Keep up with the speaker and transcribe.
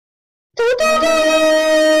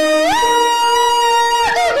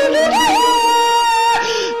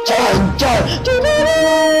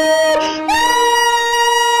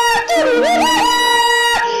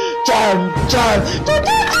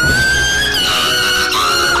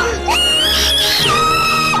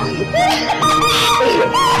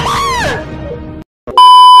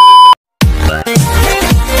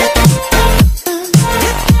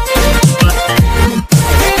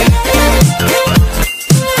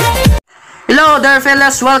Hello there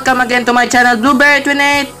fellas, welcome again to my channel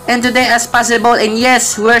Blueberry28, and today as possible, and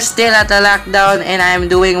yes, we're still at the lockdown and I'm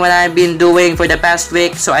doing what I've been doing for the past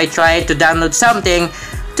week, so I tried to download something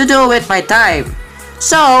to do with my time.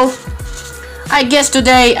 So I guess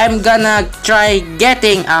today I'm gonna try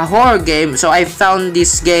getting a horror game, so I found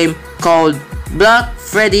this game called Blood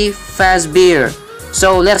Freddy Fazbear.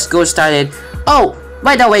 So let's go started. Oh,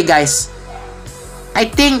 by the way guys, I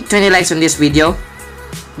think 20 likes on this video,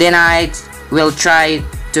 then I will try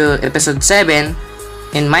to episode 7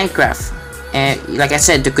 in Minecraft, and like I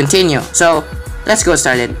said, to continue. So let's go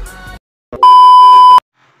started.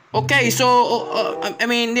 Okay, so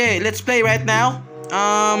yeah, let's play right now.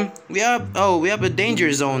 We have the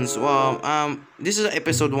danger zones. Well, this is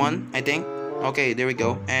episode 1, I think. Okay, there we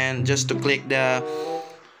go. And just to click the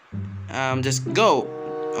just go.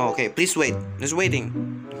 Okay, please wait. Just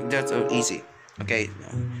waiting. That's easy. Okay.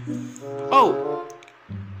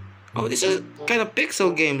 Oh, this is kind of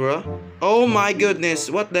pixel game, bro. Oh my goodness,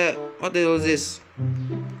 what the hell is this?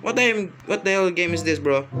 What the hell game is this,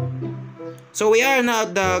 bro? So we are now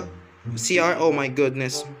at the CR. Oh my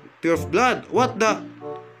goodness, Pure of Blood. What the?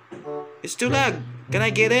 It's too lag. Can I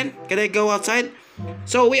get in? Can I go outside?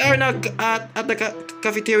 So we are now at the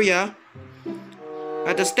cafeteria,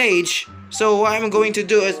 at the stage. So what I'm going to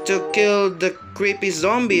do is to kill the creepy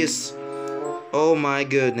zombies. Oh my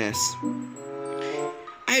goodness.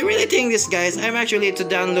 I really think this, guys, I'm actually to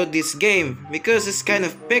download this game because it's kind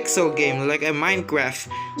of pixel game like a Minecraft.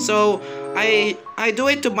 So I do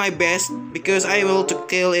it to my best because I will to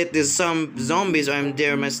kill it. There's some zombies. I'm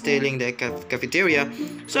there, stealing the cafeteria.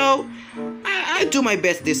 So I do my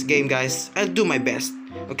best this game, guys. I'll do my best.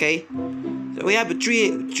 Okay. So we have a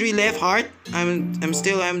three left heart. I'm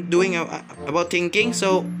doing about thinking.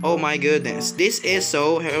 So oh my goodness, this is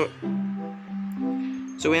so.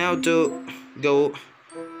 So we have to go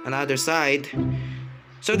another side.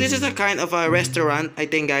 So this is a kind of a restaurant, I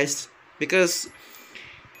think, guys, because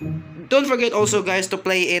don't forget also, guys, to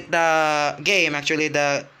play it the game, actually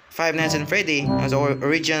the Five Nights at Freddy as our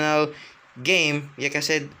original game, like I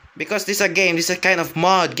said, because this is a game, this is a kind of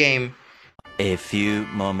mod game. A few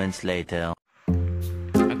moments later.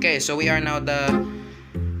 Okay, so we are now the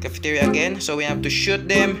cafeteria again, so we have to shoot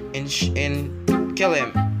them and kill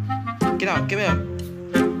him. Kill him.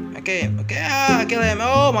 Okay, kill him.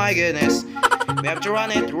 Oh my goodness. We have to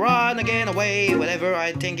run again, away, whatever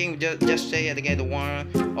I'm thinking, just say it again, the one.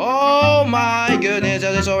 Oh my goodness,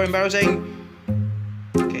 that is so embarrassing.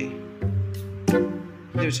 Okay.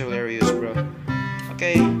 This is hilarious, bro.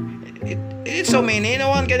 Okay. It's so mean, no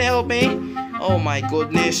one can help me. Oh my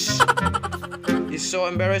goodness. It's so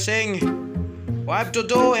embarrassing. What I have to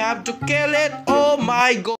do, I have to kill it. Oh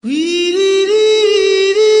my god.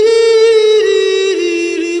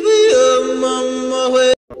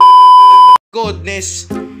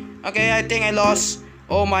 Goodness. Okay, I think I lost.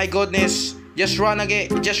 Oh my goodness. Just run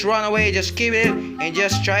again. Just run away. Just keep it and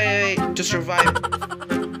just try to survive.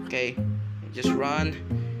 Okay, just run.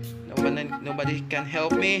 Nobody can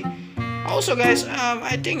help me. Also, guys,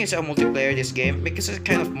 I think it's a multiplayer this game because it's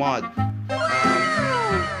kind of mod.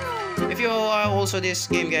 If you are also this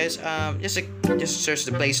game, guys, just search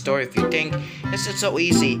the Play Store if you think it's just so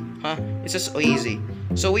easy, huh? It's just so easy.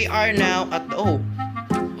 So we are now at oh,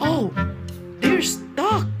 they're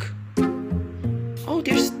stuck. Oh,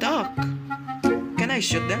 they're stuck. Can I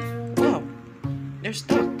shoot them? Wow, they're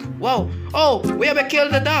stuck. Wow. Oh, we have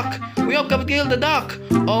killed the duck. We have killed the duck.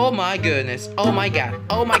 Oh my goodness. Oh my god.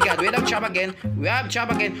 Oh my god. We have chop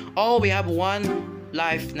again. Oh, we have 1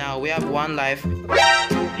 life now. We have 1 life.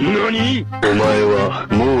 NANI? お前は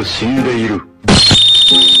もう死んでいる。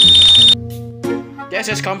 This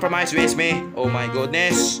is compromise with me. Oh my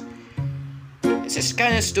goodness. This is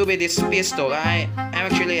kind of stupid, this pistol. I'm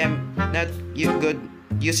not good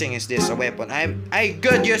using this a weapon. I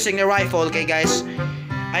good using the rifle, okay guys.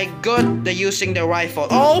 I good using the rifle.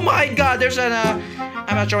 Oh my god, there's an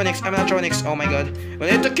animatronics. Oh my god. We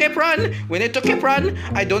need to keep run.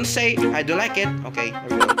 I don't like it. Okay,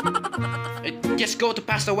 there we go. Just go to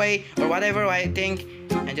pass away or whatever, I think,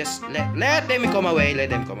 and just let them come away.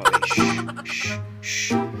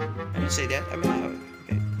 Shh. I didn't say that.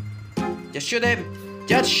 Okay. Just shoot them.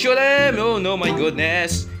 Just shoot him. Oh no, my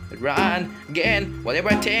goodness. Run again. Whatever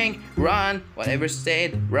I think. Run. Whatever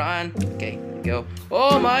state. Run. Okay, here we go.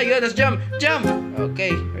 Oh my goodness. Jump. Jump. Okay,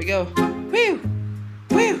 here we go. Whew.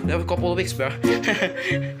 Whew. That was a couple of weeks, bro.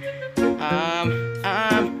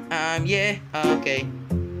 Yeah. Okay.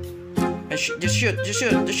 Just shoot.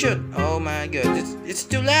 Oh my god, it's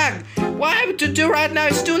too lag. What I'm to do right now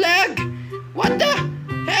is too lag. What the?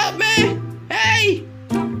 Help me! Hey!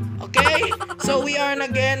 Okay, so we are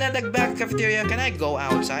again at the back cafeteria. Can I go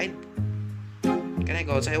outside? Can I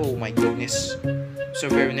go outside? Oh my goodness. So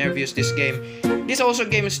very nervous this game. This also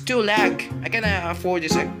game is too lag. I cannot afford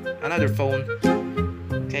this another phone.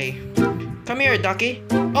 Okay. Come here, Ducky.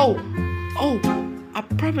 Oh!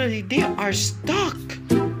 Probably they are stuck.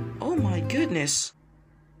 Oh my goodness.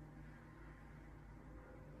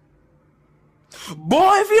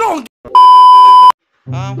 Boy, if you don't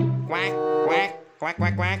Quack,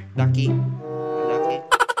 Ducky.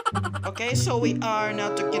 Okay, so we are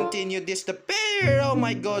now to continue this the bear. Oh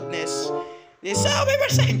my goodness. This we were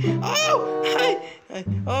saying. Oh, hi.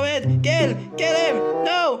 Oh man, kill him.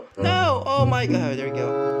 No. Oh my god, there we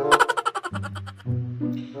go.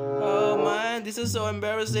 Oh man, this is so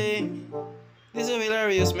embarrassing. This is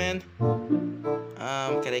hilarious, man.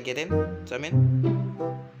 Can I get in? So I'm in.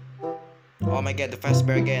 Oh my god, the fast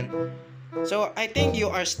bear again. So I think you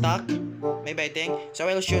are stuck. Maybe I think. So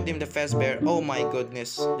I'll shoot him the fast bear. Oh my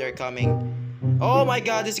goodness, they're coming. Oh my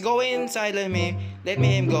god, it's going inside. Let me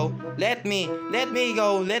go. Let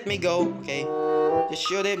me go. Okay. Just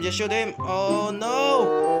shoot him. Oh no.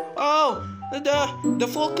 Oh, the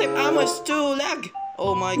full clip ammo is too lag.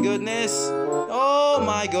 Oh my goodness.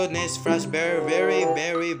 Fast bear, very,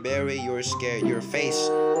 you're scared. Your face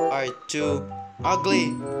are too ugly.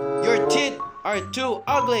 Your teeth are too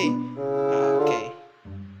ugly. Okay.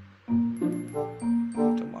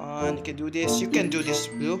 Come on, you can do this. You can do this,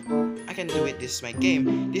 Blue. I can do it. This is my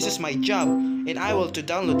game. This is my job. And I will to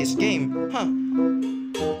download this game. Huh.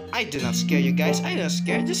 I do not scare you guys. I do not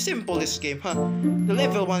scare. Just simple this game, huh? The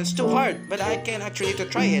level 1 is too hard, but I can actually to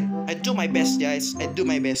try it. I do my best, guys. I do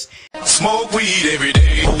my best. smoke weed every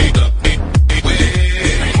day.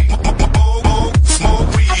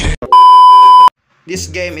 Smoke weed. This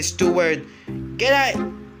game is too weird. Can I?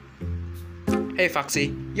 Hey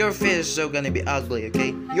Foxy, your face is so gonna be ugly,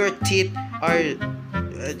 okay? Your teeth are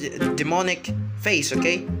demonic face,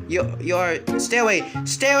 okay? You are stay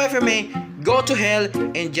away from me. Go to hell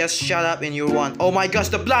and just shut up and you're one. Oh my gosh,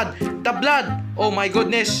 the blood. Oh my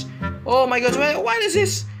goodness. Oh my gosh, what is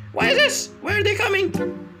this? Where are they coming?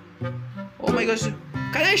 Oh my gosh,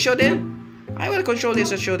 can I show them? I will control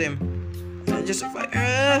this and show them. Just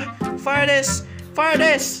fire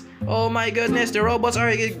this. Oh my goodness, the robots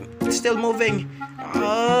are still moving.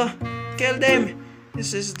 Kill them.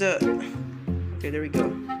 This is the... Okay, there we go.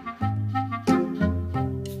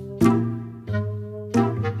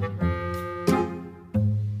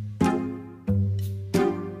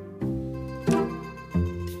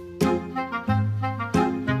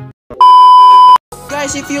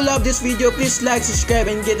 Guys, if you love this video, please like, subscribe,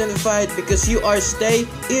 and get notified because you are stay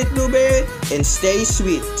eat blueberry and stay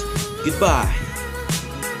sweet. Goodbye.